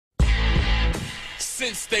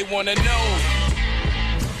Since they wanna know.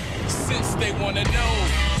 Since they wanna know.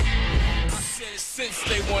 I said since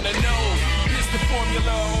they wanna know. Here's the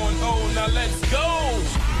formula on O, now let's go.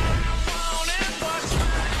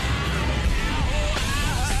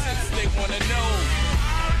 Since they wanna know.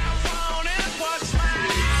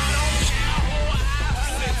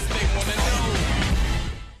 Since they wanna know.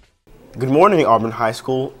 Good morning, Auburn High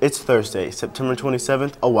School. It's Thursday, September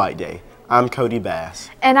 27th, a white day. I'm Cody Bass.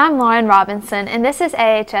 And I'm Lauren Robinson, and this is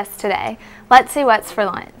AHS Today. Let's see what's for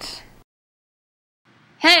lunch.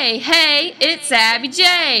 Hey, it's Abby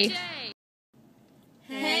J.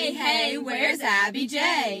 Hey, where's Abby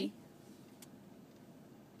J?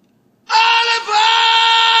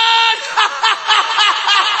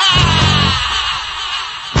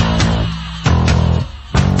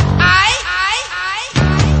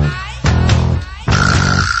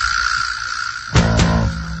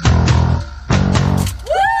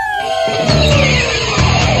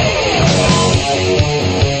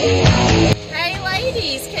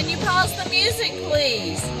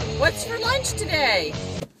 What's for lunch today?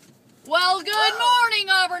 Well, good morning,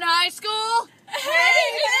 Auburn High School.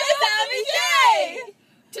 Hey, Miss Abby J!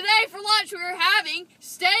 Today for lunch we're having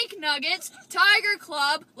steak nuggets, Tiger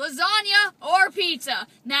Club, lasagna, or pizza.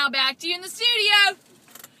 Now back to you in the studio.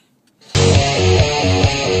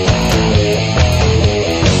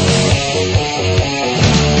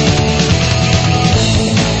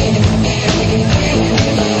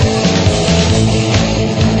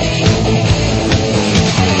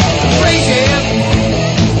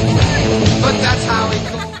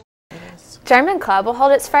 German Club will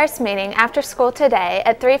hold its first meeting after school today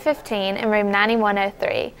at 3:15 in room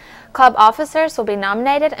 9103. Club officers will be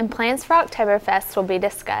nominated and plans for Oktoberfest will be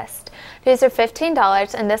discussed. Dues are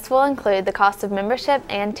 $15 and this will include the cost of membership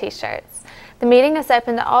and t-shirts. The meeting is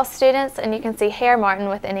open to all students and you can see Herr Martin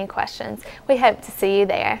with any questions. We hope to see you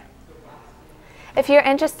there. If you're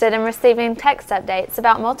interested in receiving text updates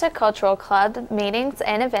about Multicultural Club meetings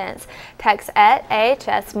and events, text at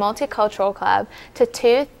AHS Multicultural Club to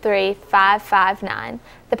 23559.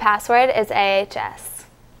 The password is AHS.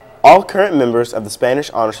 All current members of the Spanish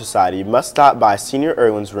Honor Society must stop by Senior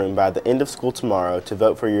Irwin's room by the end of school tomorrow to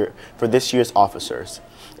vote for this year's officers.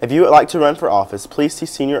 If you would like to run for office, please see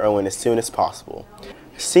Senior Irwin as soon as possible.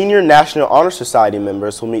 Senior National Honor Society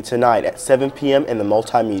members will meet tonight at 7 p.m. in the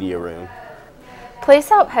Multimedia Room. Please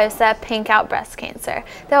help HOSA Pink Out Breast Cancer.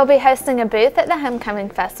 They will be hosting a booth at the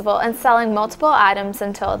Homecoming Festival and selling multiple items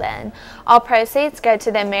until then. All proceeds go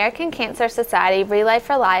to the American Cancer Society Relay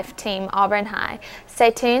for Life Team Auburn High.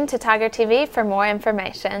 Stay tuned to Tiger TV for more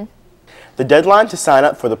information. The deadline to sign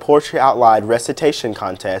up for the Poetry Out Loud Recitation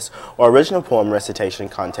Contest or Original Poem Recitation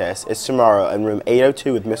Contest is tomorrow in room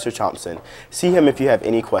 802 with Mr. Thompson. See him if you have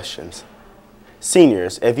any questions.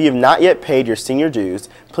 Seniors, if you have not yet paid your senior dues,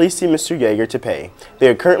 please see Mr. Yeager to pay. They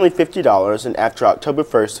are currently $50 and after October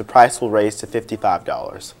 1st the price will raise to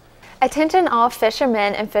 $55. Attention all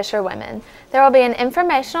fishermen and fisherwomen. There will be an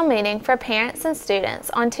informational meeting for parents and students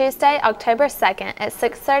on Tuesday, October 2nd at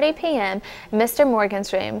 6:30 p.m. in Mr.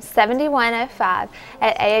 Morgan's room, 7105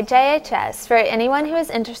 at AJHS for anyone who is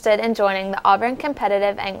interested in joining the Auburn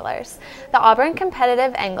Competitive Anglers. The Auburn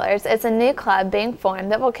Competitive Anglers is a new club being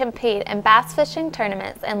formed that will compete in bass fishing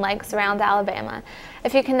tournaments in lakes around Alabama.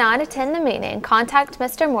 If you cannot attend the meeting, contact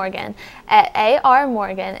Mr. Morgan at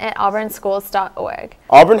armorgan@auburnschools.org.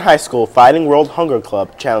 Auburn High School Fighting World Hunger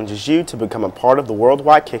Club challenges you to become a part of the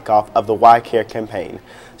worldwide kickoff of the Y Care campaign.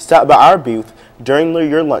 Stop by our booth during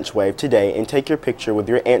your lunch wave today and take your picture with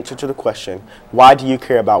your answer to the question, why do you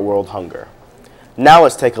care about world hunger? Now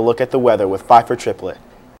let's take a look at the weather with Pfeiffer Triplett.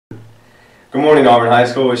 Good morning, Auburn High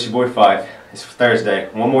School. It's your boy Fife. It's Thursday.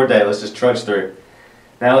 One more day. Let's just trudge through.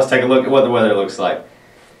 Now let's take a look at what the weather looks like.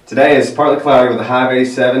 Today is partly cloudy with a high of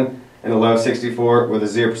 87 and a low of 64 with a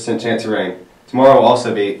 0% chance of rain. Tomorrow will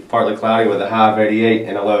also be partly cloudy with a high of 88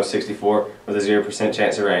 and a low of 64 with a 0%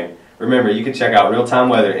 chance of rain. Remember, you can check out real-time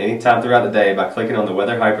weather anytime throughout the day by clicking on the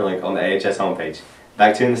weather hyperlink on the AHS homepage.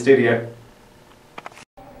 Back to you in the studio.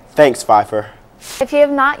 Thanks, Pfeiffer. If you have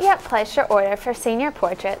not yet placed your order for senior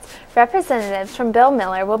portraits, representatives from Bill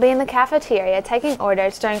Miller will be in the cafeteria taking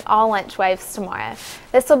orders during all lunch waves tomorrow.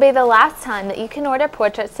 This will be the last time that you can order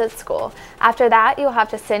portraits at school. After that, you will have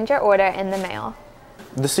to send your order in the mail.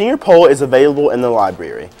 The senior poll is available in the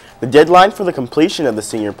library. The deadline for the completion of the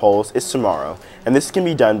senior polls is tomorrow, and this can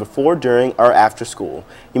be done before, during, or after school.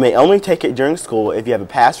 You may only take it during school if you have a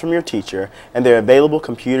pass from your teacher and there are available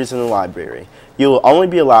computers in the library. You will only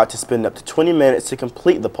be allowed to spend up to 20 minutes to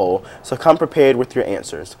complete the poll, so come prepared with your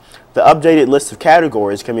answers. The updated list of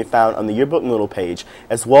categories can be found on the yearbook Moodle page,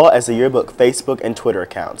 as well as the yearbook Facebook and Twitter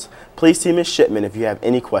accounts. Please see Ms. Shipman if you have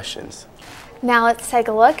any questions. Now let's take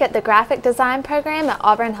a look at the graphic design program at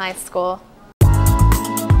Auburn High School.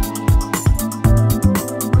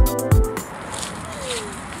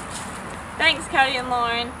 Thanks, Cody and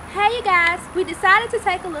Lauren. Hey you guys, we decided to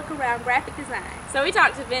take a look around graphic design. So we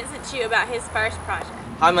talked to Vincent Chu about his first project.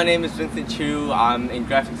 Hi, my name is Vincent Chu. I'm in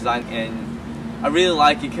graphic design and I really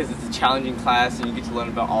like it because it's a challenging class and you get to learn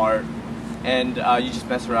about art and you just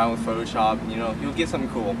mess around with Photoshop and you'll get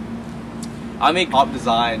something cool. I made pop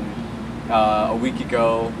design a week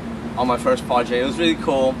ago on my first project. It was really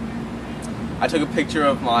cool. I took a picture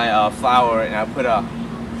of my flower and I put a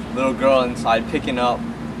little girl inside picking up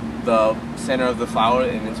the center of the flower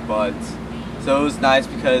and its buds. So it was nice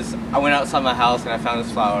because I went outside my house and I found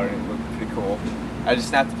this flower and it looked pretty cool. I just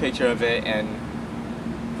snapped a picture of it and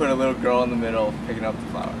put a little girl in the middle picking up the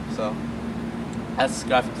flower. So that's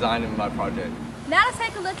graphic design in my project. Now let's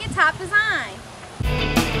take a look at top design.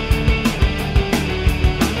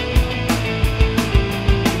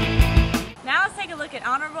 Now let's take a look at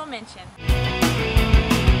honorable mention.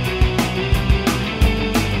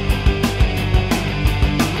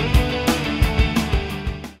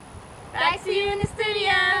 Back to you in the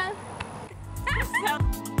studio.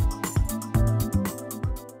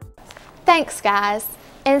 Thanks, guys.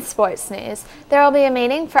 In sports news, there will be a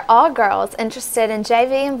meeting for all girls interested in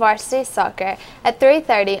JV and varsity soccer at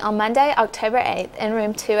 3:30 on Monday, October 8th in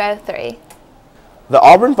room 203. The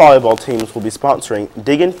Auburn volleyball teams will be sponsoring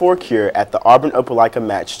Diggin' for a Cure at the Auburn-Opelika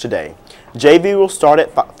match today. JV will start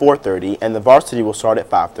at 4:30 and the varsity will start at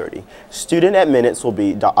 5:30. Student admittance will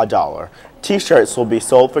be $1. T-shirts will be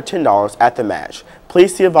sold for $10 at the match.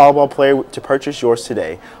 Please see a volleyball player to purchase yours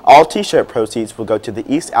today. All T-shirt proceeds will go to the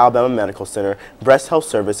East Alabama Medical Center Breast Health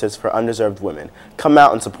Services for Underserved Women. Come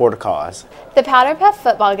out and support a cause. The Powder Puff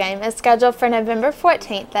football game is scheduled for November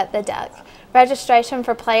 14th at the Duck. Registration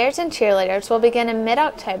for players and cheerleaders will begin in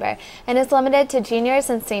mid-October and is limited to juniors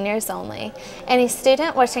and seniors only. Any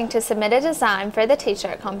student wishing to submit a design for the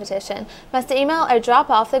t-shirt competition must email or drop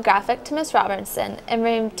off the graphic to Ms. Robertson in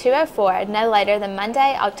room 204 no later than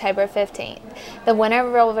Monday, October 15th. The winner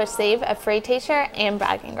will receive a free t-shirt and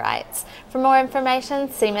bragging rights. For more information,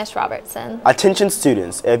 see Ms. Robertson. Attention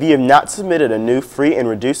students, if you have not submitted a new free and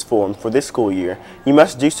reduced form for this school year, you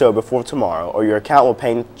must do so before tomorrow or your account will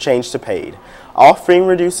change to paid. All free and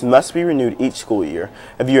reduced must be renewed each school year.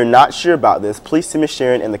 If you are not sure about this, please see Ms.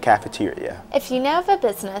 Sharon in the cafeteria. If you know of a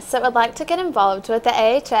business that would like to get involved with the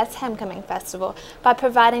AHS Homecoming Festival by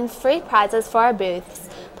providing free prizes for our booths,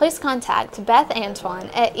 please contact Beth Antoine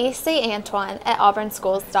at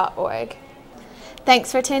ecantoine@auburnschools.org.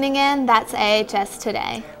 Thanks for tuning in. That's AHS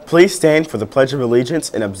Today. Please stand for the Pledge of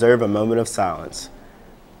Allegiance and observe a moment of silence.